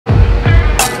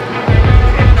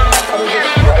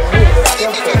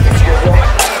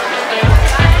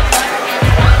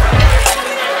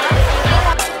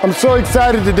so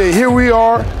excited today. Here we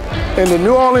are in the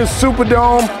New Orleans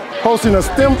Superdome hosting a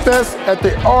STEM Fest at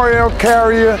the RL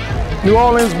Carrier New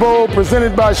Orleans Bowl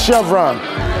presented by Chevron.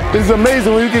 It is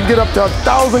amazing when you can get up to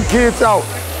 1,000 kids out,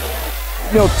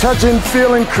 touching,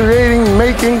 feeling, creating,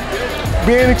 making,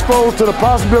 being exposed to the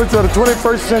possibilities of the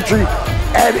 21st century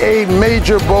at a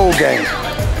major bowl game.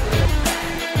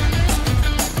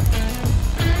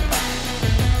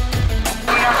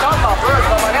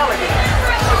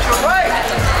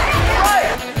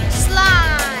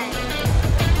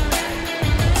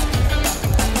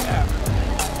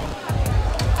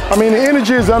 I mean, the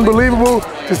energy is unbelievable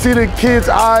to see the kids'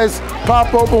 eyes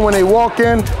pop open when they walk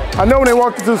in. I know when they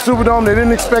walked into the Superdome, they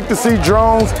didn't expect to see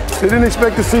drones, they didn't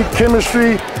expect to see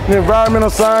chemistry and environmental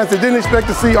science, they didn't expect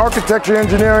to see architecture,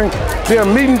 engineering. They're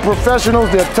meeting professionals,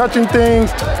 they're touching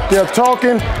things, they're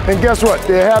talking, and guess what?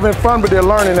 They're having fun, but they're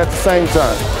learning at the same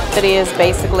time. It is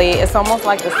basically, it's almost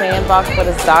like the sandbox, but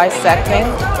it's dissecting.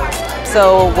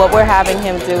 So what we're having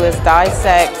him do is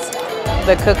dissect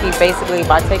the cookie basically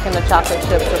by taking the chocolate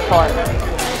chips apart.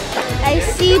 I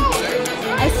see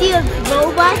a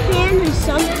robot hand or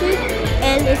something,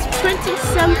 and it's printing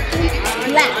something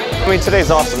black. I mean,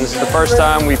 today's awesome. This is the first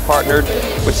time we've partnered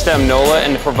with STEM NOLA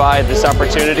and to provide this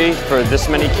opportunity for this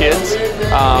many kids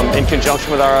in conjunction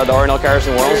with the RL Carrier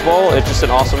New Orleans Bowl. It's just an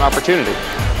awesome opportunity.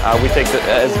 We take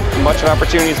as much of an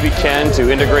opportunity as we can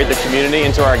to integrate the community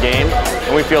into our game,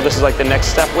 and we feel this is like the next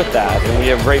step with that. And we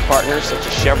have great partners such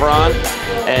as Chevron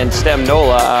and STEM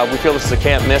NOLA. We feel this is a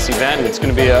can't-miss event, and it's going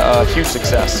to be a huge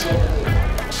success.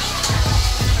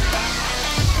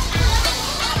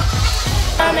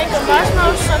 I make the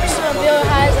marshmallow structure and build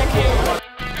high as I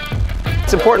can.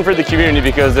 It's important for the community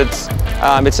because it's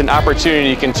an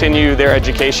opportunity to continue their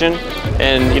education.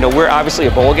 And we're obviously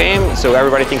a bowl game, so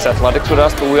everybody thinks athletics with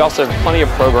us, but we also have plenty of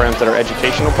programs that are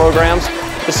educational programs.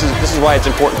 This is why it's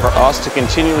important for us to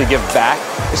continually give back,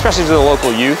 especially to the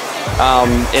local youth,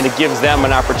 and it gives them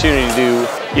an opportunity to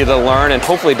either learn and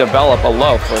hopefully develop a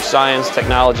love for science,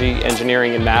 technology,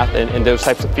 engineering, and math, and those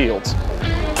types of fields.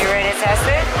 You ready to test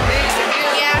it?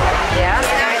 Yeah. Yeah?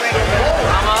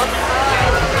 Almost?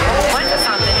 Went to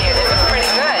something here. This is pretty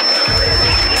good.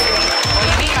 Well,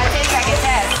 you beat my 10-second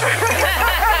test.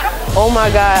 Oh my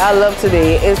God, I love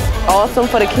today. It's awesome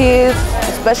for the kids,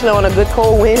 especially on a good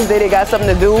cold Wednesday. They got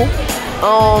something to do.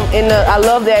 I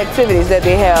love the activities that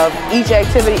they have. Each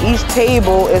activity, each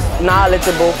table is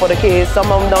knowledgeable for the kids.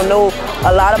 Some of them don't know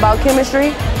a lot about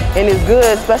chemistry, and it's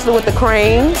good, especially with the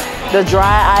crane, the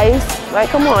dry ice. Like,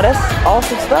 come on, that's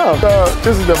awesome stuff.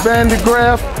 This is the Van de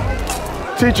Graaff,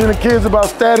 teaching the kids about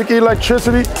static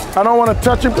electricity. I don't want to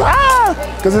touch it,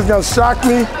 because it's going to shock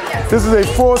me. This is a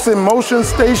force in motion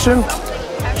station,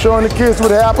 showing the kids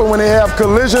what happens when they have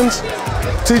collisions,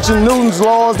 teaching Newton's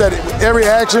laws that every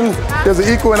action, there's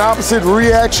an equal and opposite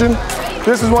reaction.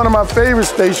 This is one of my favorite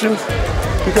stations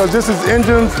because this is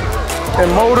engines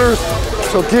and motors,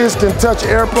 so kids can touch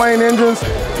airplane engines,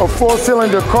 a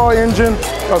four-cylinder car engine,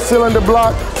 a cylinder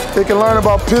block. They can learn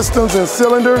about pistons and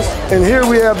cylinders. And here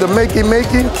we have the Makey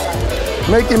Makey.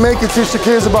 Makey Makey teach the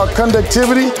kids about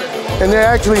conductivity, and they're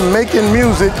actually making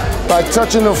music by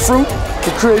touching the fruit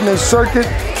and creating a circuit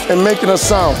and making a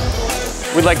sound.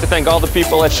 We'd like to thank all the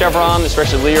people at Chevron,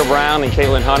 especially Leah Brown and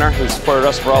Caitlin Hunter, who supported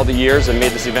us for all the years and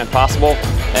made this event possible.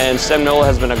 And STEM NOLA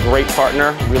has been a great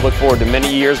partner. We look forward to many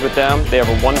years with them. They have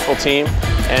a wonderful team,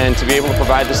 and to be able to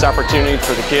provide this opportunity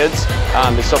for the kids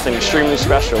is something extremely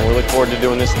special. We look forward to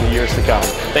doing this in the years to come.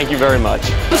 Thank you very much.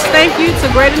 Thank you to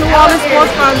Greater New Orleans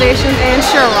Sports Foundation and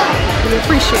Chevron. We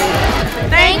appreciate it.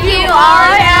 Thank you,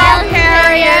 RL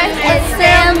Carrier.